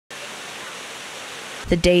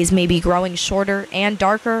The days may be growing shorter and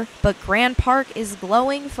darker, but Grand Park is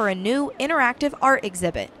glowing for a new interactive art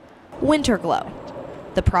exhibit, Winter Glow.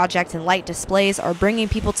 The project and light displays are bringing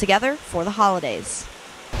people together for the holidays.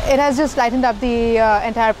 It has just lightened up the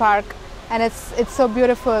entire park, and it's so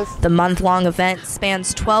beautiful. The month-long event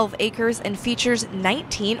spans 12 acres and features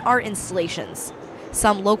 19 art installations.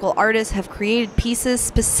 Some local artists have created pieces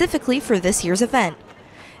specifically for this year's event.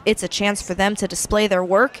 It's a chance for them to display their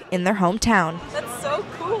work in their hometown. That's so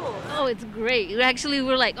cool. Oh, it's great. Actually,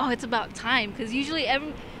 we're like, oh, it's about time, because usually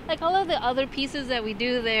all of the other pieces that we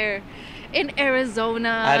do there in Arizona,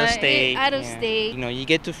 out of state. You know, you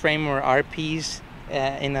get to frame our art piece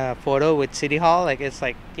in a photo with City Hall. It's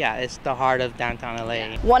the heart of downtown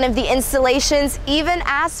LA. One of the installations even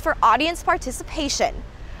asks for audience participation.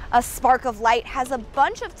 A spark of light has a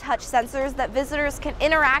bunch of touch sensors that visitors can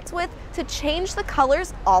interact with to change the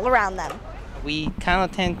colors all around them. We kind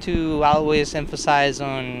of tend to always emphasize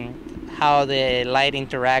on how the light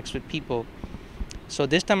interacts with people. So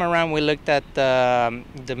this time around we looked at the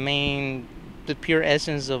pure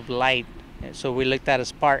essence of light. So we looked at a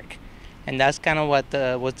spark. And that's kind of what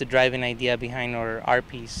was the driving idea behind our art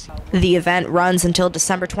piece. The event runs until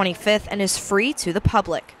December 25th and is free to the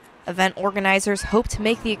public. Event organizers hope to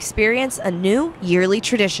make the experience a new yearly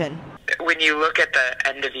tradition. When you look at the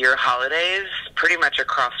end-of-year holidays, pretty much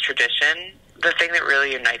across tradition, the thing that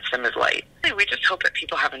really unites them is light. We just hope that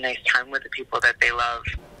people have a nice time with the people that they love.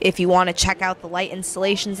 If you want to check out the light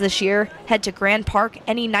installations this year, head to Grand Park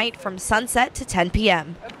any night from sunset to 10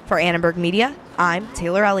 p.m. For Annenberg Media, I'm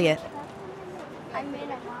Taylor Elliott.